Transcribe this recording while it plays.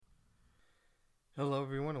Hello,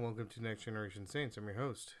 everyone, and welcome to Next Generation Saints. I'm your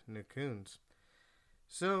host, Nick Coons.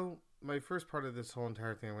 So, my first part of this whole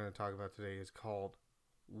entire thing I'm going to talk about today is called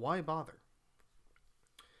Why Bother?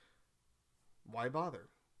 Why bother?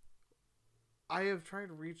 I have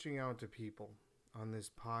tried reaching out to people on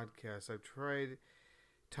this podcast. I've tried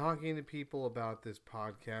talking to people about this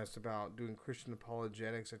podcast, about doing Christian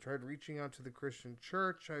apologetics. I tried reaching out to the Christian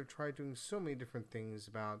church. I've tried doing so many different things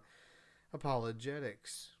about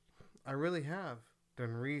apologetics. I really have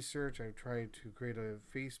done research. I've tried to create a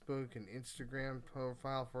Facebook and Instagram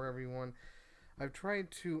profile for everyone. I've tried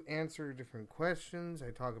to answer different questions. I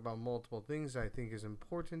talk about multiple things I think is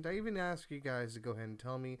important. I even ask you guys to go ahead and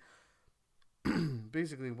tell me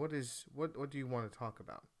basically what do you want to talk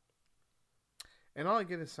about? And all I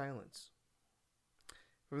get is silence.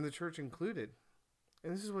 From the church included.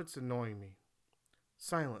 And this is what's annoying me.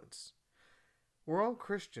 Silence. We're all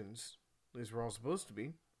Christians, at least we're all supposed to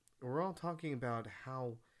be. We're all talking about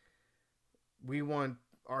how we want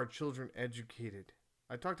our children educated.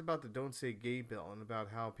 I talked about the Don't Say Gay bill and about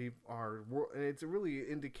how people are, and it's a really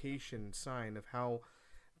indication sign of how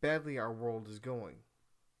badly our world is going.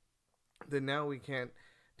 That now we can't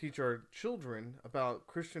teach our children about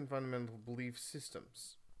Christian fundamental belief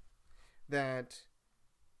systems. That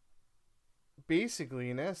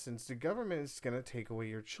basically, in essence, the government is going to take away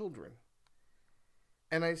your children.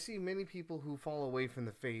 And I see many people who fall away from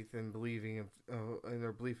the faith and believing in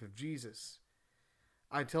their belief of Jesus.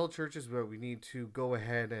 I tell churches that we need to go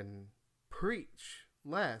ahead and preach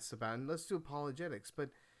less about it, and let's do apologetics, but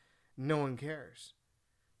no one cares.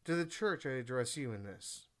 To the church, I address you in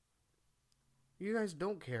this. You guys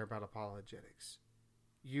don't care about apologetics.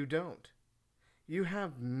 You don't. You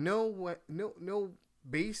have no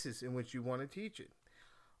basis in which you want to teach it.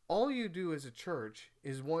 All you do as a church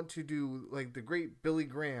is want to do like the great Billy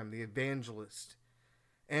Graham, the evangelist.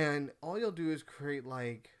 And all you'll do is create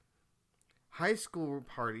like high school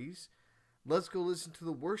parties. Let's go listen to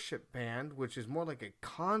the worship band, which is more like a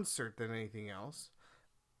concert than anything else.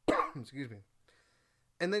 Excuse me.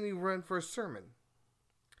 And then you run for a sermon.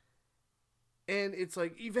 And it's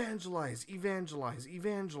like evangelize, evangelize,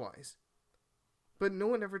 evangelize. But no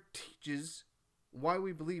one ever teaches why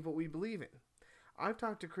we believe what we believe in. I've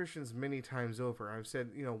talked to Christians many times over. I've said,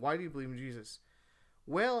 why do you believe in Jesus?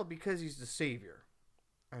 Well, because he's the Savior.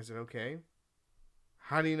 I said, okay.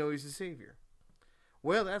 How do you know he's the Savior?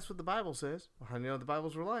 Well, that's what the Bible says. Well, how do you know the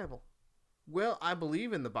Bible's reliable? Well, I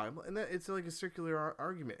believe in the Bible. And it's like a circular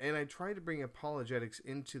argument. And I try to bring apologetics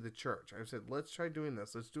into the church. I've said, let's try doing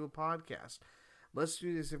this. Let's do a podcast. Let's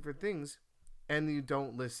do these different things. And you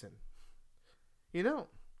don't listen. You don't.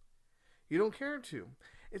 You don't care to.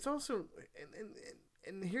 It's also,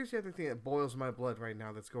 and here's the other thing that boils my blood right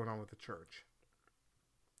now that's going on with the church.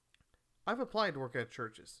 I've applied to work at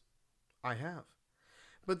churches. I have.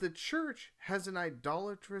 But the church has an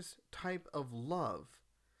idolatrous type of love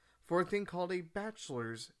for a thing called a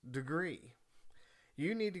bachelor's degree.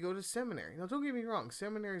 You need to go to seminary. Now, don't get me wrong.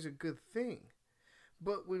 Seminary is a good thing.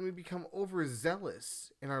 But when we become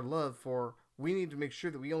overzealous in our love for, we need to make sure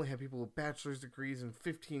that we only have people with bachelor's degrees and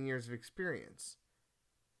 15 years of experience.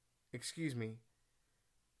 Excuse me.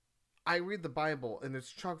 I read the Bible and it's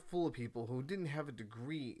chock full of people who didn't have a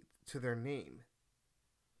degree to their name.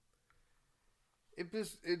 It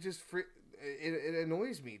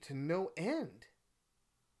annoys me to no end.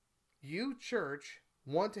 You church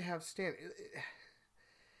want to have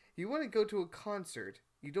you want to go to a concert.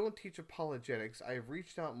 You don't teach apologetics. I've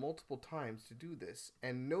reached out multiple times to do this,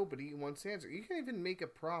 and nobody wants to answer. You can't even make a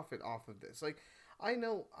profit off of this. Like, I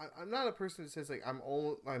know I'm not a person that says like I'm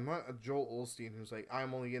not a Joel Osteen who's like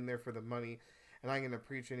I'm only in there for the money, and I'm gonna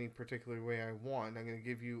preach any particular way I want. I'm gonna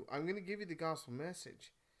give you the gospel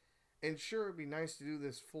message, and sure it'd be nice to do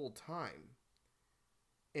this full time,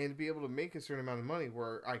 and be able to make a certain amount of money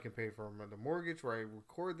where I can pay for the mortgage, where I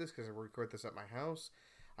record this because I record this at my house.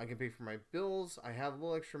 I can pay for my bills. I have a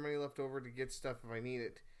little extra money left over to get stuff if I need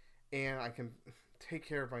it, and I can take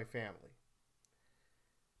care of my family.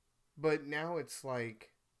 But now it's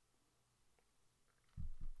like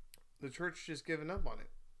the church just given up on it.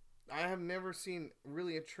 I have never seen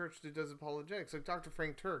really a church that does apologetics. Like Dr.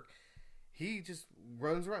 Frank Turk, he just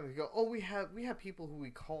runs around and go, "Oh, we have people who we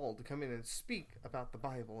call to come in and speak about the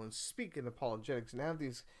Bible and speak in apologetics and have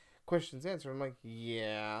these questions answered." I'm like,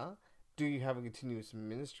 "Yeah. Do you have a continuous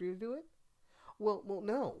ministry to do it?" Well,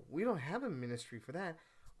 no. We don't have a ministry for that.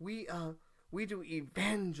 We do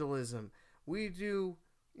evangelism. We do,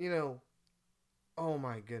 oh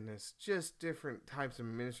my goodness, just different types of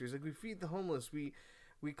ministries. Like we feed the homeless, we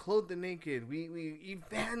clothe the naked, we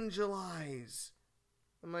evangelize.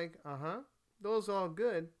 I'm like, those are all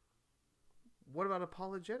good. What about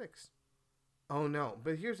apologetics? Oh no.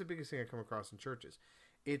 But here's the biggest thing I come across in churches.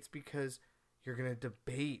 It's because you're going to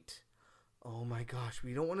debate. Oh my gosh,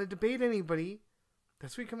 we don't want to debate anybody.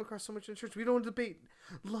 That's what we come across so much in church. We don't want to debate.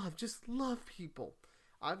 Love, just love people.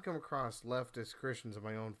 I've come across leftist Christians in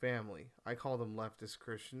my own family. I call them leftist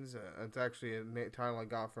Christians. It's actually a title I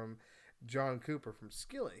got from John Cooper from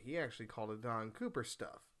Skillet. He actually called it Don Cooper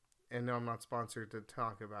stuff. And no, I'm not sponsored to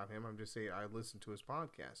talk about him. I'm just saying I listened to his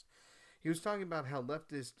podcast. He was talking about how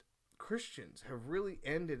leftist Christians have really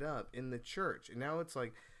ended up in the church. And now it's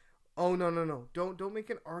like, oh no. Don't make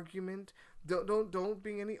an argument. Don't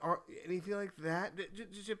bring anything like that.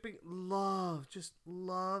 Just bring love. Just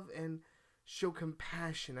love and show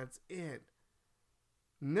compassion. That's it.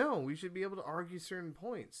 No, we should be able to argue certain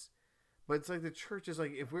points. But it's like the church is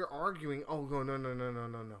like, if we're arguing,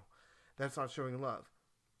 no. That's not showing love.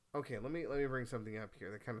 Okay, let me bring something up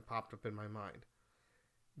here that kind of popped up in my mind.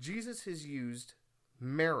 Jesus has used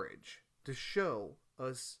marriage to show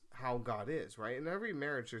us how God is, right? In every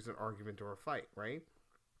marriage, there's an argument or a fight, right?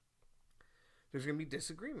 There's going to be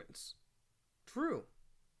disagreements. True.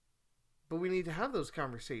 But we need to have those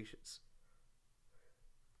conversations.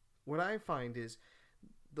 What I find is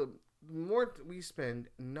the more we spend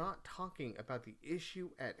not talking about the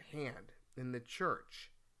issue at hand in the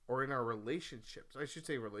church or in our relationships, I should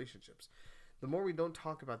say relationships, the more we don't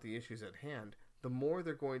talk about the issues at hand, the more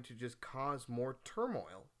they're going to just cause more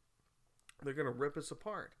turmoil. They're going to rip us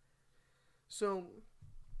apart. So,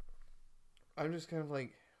 I'm just kind of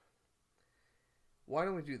like, why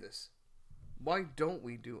don't we do this? Why don't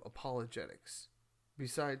we do apologetics?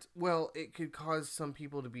 Besides, well, it could cause some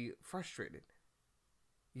people to be frustrated.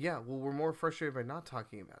 Yeah, well, we're more frustrated by not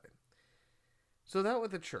talking about it. So that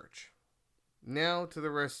with the church. Now to the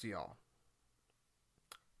rest of y'all.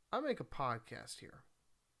 I make a podcast here.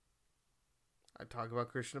 I talk about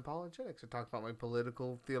Christian apologetics. I talk about my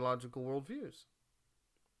political, theological worldviews.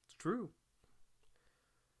 It's true.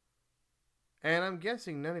 And I'm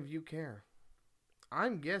guessing none of you care.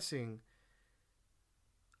 I'm guessing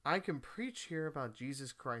I can preach here about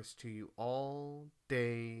Jesus Christ to you all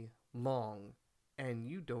day long, and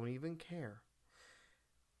you don't even care.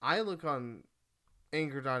 I look on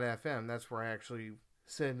Anchor.fm, that's where I actually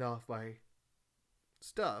send off my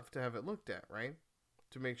stuff to have it looked at, right?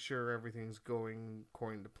 To make sure everything's going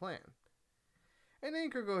according to plan. And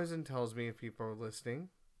Anchor goes and tells me if people are listening.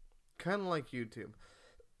 Kind of like YouTube.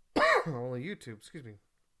 Only YouTube,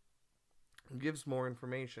 gives more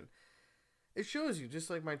information. It shows you, just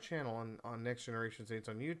like my channel on Next Generation Saints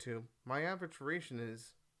on YouTube, my average duration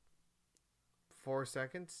is 4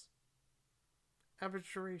 seconds.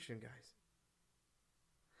 Average duration, guys.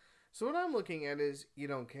 So what I'm looking at is, you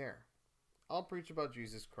don't care. I'll preach about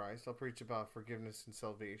Jesus Christ. I'll preach about forgiveness and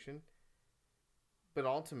salvation. But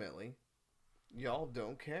ultimately, y'all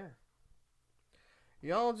don't care.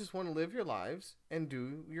 Y'all just want to live your lives and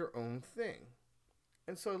do your own thing.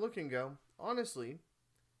 And so I look and go, honestly,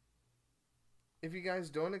 if you guys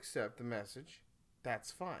don't accept the message,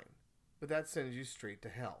 that's fine. But that sends you straight to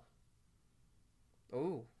hell.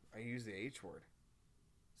 Oh, I use the H word.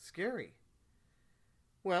 Scary.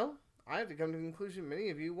 Well, I have to come to the conclusion many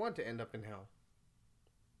of you want to end up in hell.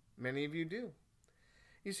 Many of you do.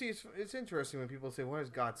 You see, it's interesting when people say, why does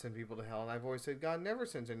God send people to hell? And I've always said, God never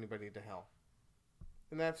sends anybody to hell.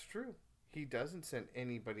 And that's true. He doesn't send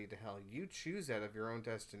anybody to hell. You choose that of your own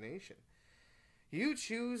destination. You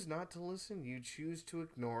choose not to listen. You choose to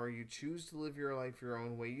ignore. You choose to live your life your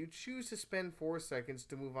own way. You choose to spend 4 seconds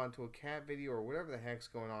to move on to a cat video or whatever the heck's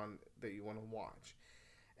going on that you want to watch.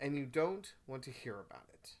 And you don't want to hear about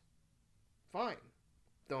it. Fine.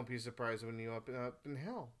 Don't be surprised when you up in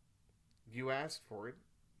hell. You asked for it.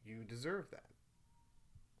 You deserve that.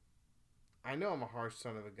 I know I'm a harsh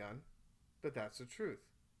son of a gun, but that's the truth.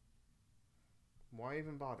 Why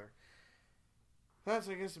even bother? That's,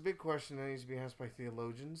 I guess, a big question that needs to be asked by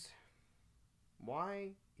theologians.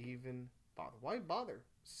 Why even bother? Why bother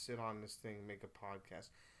sit on this thing and make a podcast?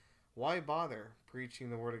 Why bother preaching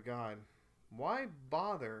the Word of God? Why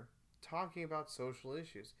bother talking about social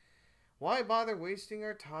issues? Why bother wasting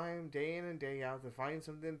our time day in and day out to find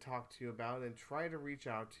something to talk to you about and try to reach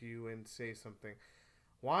out to you and say something?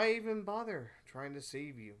 Why even bother trying to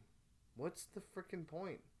save you? What's the frickin'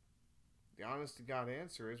 point? The honest to God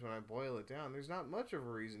answer is, when I boil it down, there's not much of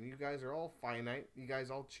a reason. You guys are all finite. You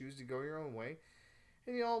guys all choose to go your own way.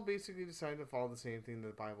 And you all basically decide to follow the same thing that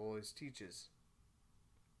the Bible always teaches.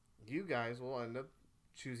 You guys will end up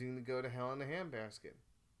choosing to go to hell in a handbasket.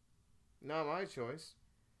 Not my choice.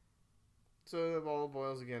 So it all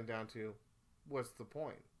boils again down to, what's the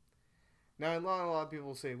point? Now, a lot of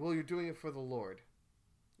people say, well, you're doing it for the Lord.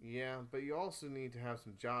 Yeah, but you also need to have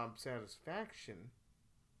some job satisfaction.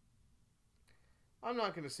 I'm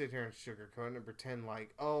not going to sit here and sugarcoat it and pretend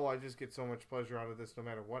like, oh, I just get so much pleasure out of this no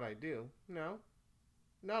matter what I do. No,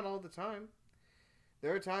 not all the time.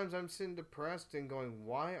 There are times I'm sitting depressed and going,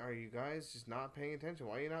 why are you guys just not paying attention?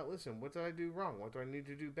 Why are you not listening? What did I do wrong? What do I need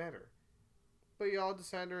to do better? But y'all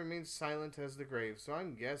decide to remain silent as the grave, so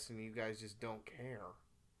I'm guessing you guys just don't care.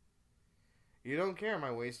 You don't care. Am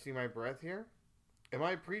I wasting my breath here? Am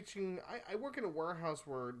I preaching? I work in a warehouse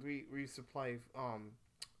where we supply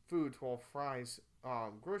food to all Fry's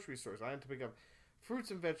grocery stores. I have to pick up fruits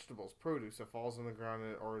and vegetables, produce that falls on the ground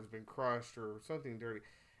or has been crushed or something dirty.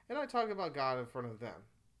 And I talk about God in front of them.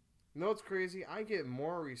 You know what's crazy? I get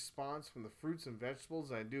more response from the fruits and vegetables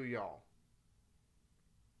than I do y'all.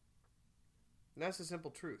 And that's the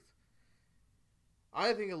simple truth.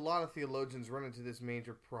 I think a lot of theologians run into this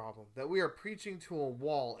major problem, that we are preaching to a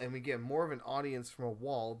wall and we get more of an audience from a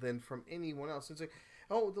wall than from anyone else. It's like,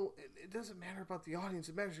 oh, it doesn't matter about the audience,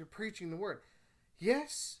 it matters you're preaching the word.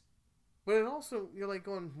 Yes, but it also, you're like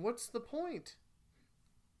going, what's the point?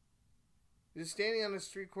 You're standing on the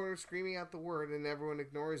street corner screaming out the word and everyone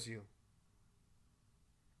ignores you.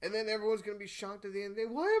 And then everyone's going to be shocked at the end of the day.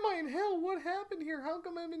 Why am I in hell? What happened here? How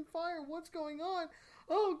come I'm in fire? What's going on?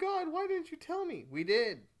 Oh, God, why didn't you tell me? We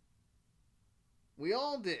did. We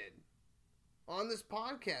all did. On this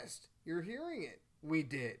podcast, you're hearing it. We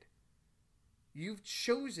did. You've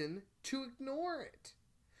chosen to ignore it.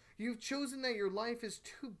 You've chosen that your life is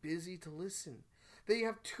too busy to listen. That you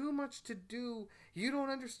have too much to do. You don't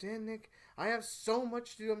understand, Nick. I have so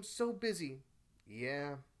much to do. I'm so busy.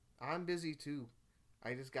 Yeah, I'm busy too.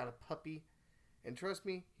 I just got a puppy. And trust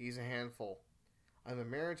me, he's a handful. I have a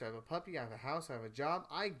marriage, I have a puppy, I have a house, I have a job.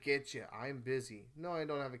 I get you. I'm busy. No, I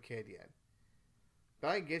don't have a kid yet. But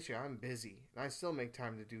I get you. I'm busy. And I still make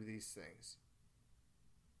time to do these things.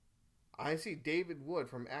 I see David Wood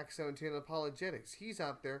from Acts 17 Apologetics. He's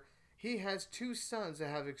out there. He has 2 sons that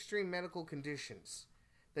have extreme medical conditions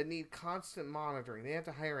that need constant monitoring. They have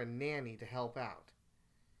to hire a nanny to help out.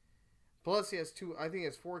 Plus he has 2, I think he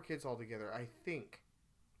has 4 kids altogether, I think.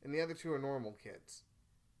 And the other 2 are normal kids.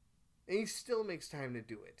 And he still makes time to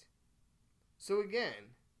do it. So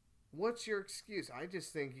again, what's your excuse? I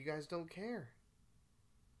just think you guys don't care.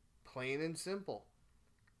 Plain and simple.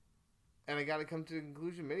 And I got to come to the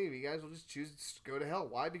conclusion, many of you guys will just choose to go to hell.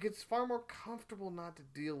 Why? Because it's far more comfortable not to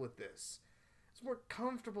deal with this. It's more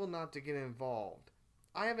comfortable not to get involved.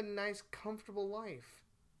 I have a nice, comfortable life.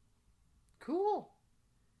 Cool.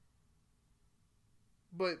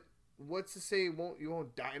 But what's to say you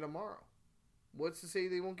won't die tomorrow? What's to say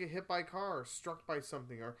they won't get hit by a car or struck by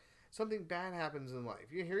something or something bad happens in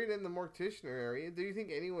life? You hear it in the mortician area. Do you think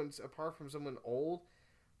anyone's, apart from someone old,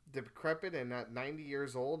 decrepit and not 90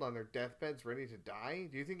 years old on their deathbeds ready to die?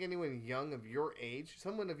 Do you think anyone young of your age,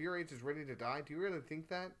 someone of your age is ready to die? Do you really think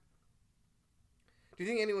that? Do you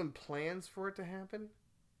think anyone plans for it to happen?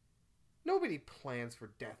 Nobody plans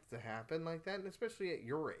for death to happen like that, and especially at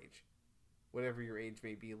your age. Whatever your age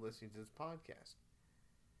may be listening to this podcast.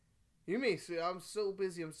 You may say, I'm so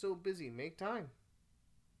busy. Make time.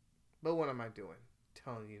 But what am I doing?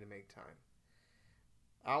 Telling you to make time.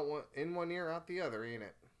 Out in one ear, out the other, ain't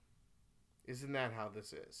it? Isn't that how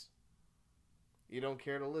this is? You don't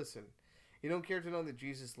care to listen. You don't care to know that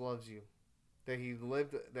Jesus loves you. That he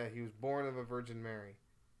was born of a Virgin Mary.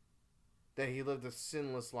 That he lived a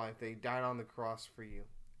sinless life. That he died on the cross for you.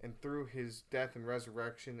 And through his death and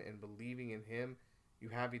resurrection and believing in him, you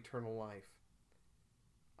have eternal life.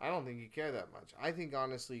 I don't think you care that much. I think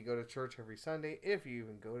honestly you go to church every Sunday, if you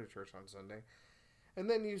even go to church on Sunday. And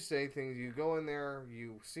then you say things, you go in there,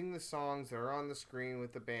 you sing the songs that are on the screen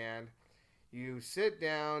with the band. You sit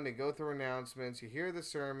down, they go through announcements, you hear the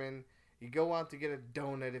sermon, you go out to get a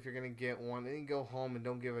donut if you're going to get one, and then you go home and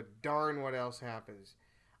don't give a darn what else happens.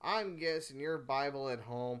 I'm guessing your Bible at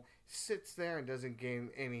home sits there and doesn't gain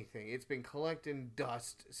anything. It's been collecting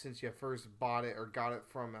dust since you first bought it or got it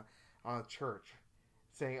from a church.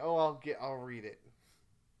 Saying, oh, I'll read it.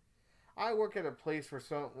 I work at a place where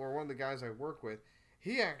one of the guys I work with,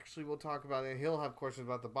 he actually will talk about it, and he'll have questions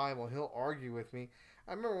about the Bible, and he'll argue with me.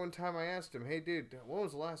 I remember one time I asked him, hey dude, when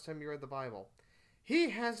was the last time you read the Bible? He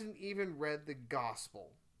hasn't even read the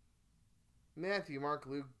gospel. Matthew, Mark,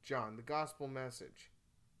 Luke, John, the gospel message.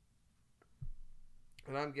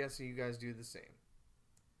 And I'm guessing you guys do the same.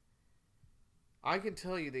 I can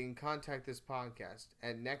tell you that you can contact this podcast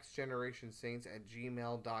at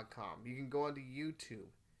nextgenerationsaints@gmail.com. You can go onto YouTube,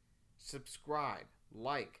 subscribe,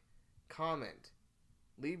 like, comment,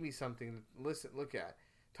 leave me something to look at.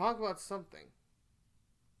 Talk about something.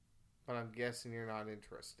 But I'm guessing you're not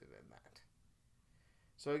interested in that.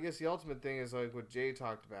 So I guess the ultimate thing is like what Jay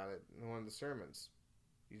talked about it in one of the sermons.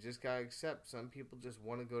 You just gotta accept some people just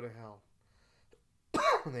want to go to hell.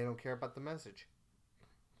 They don't care about the message.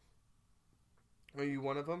 Are you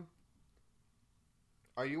one of them?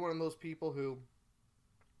 Are you one of those people who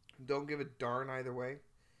don't give a darn either way?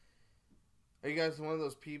 Are you guys one of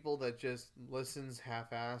those people that just listens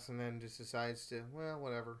half-ass and then just decides to, well,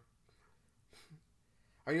 whatever?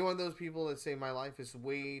 Are you one of those people that say my life is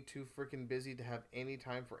way too freaking busy to have any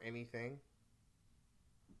time for anything?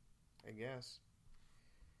 I guess.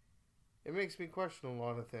 It makes me question a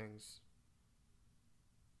lot of things.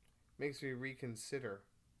 Makes me reconsider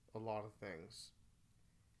a lot of things.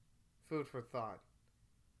 Food for thought.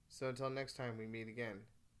 So until next time we meet again,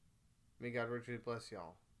 may God richly bless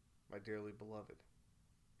y'all, my dearly beloved.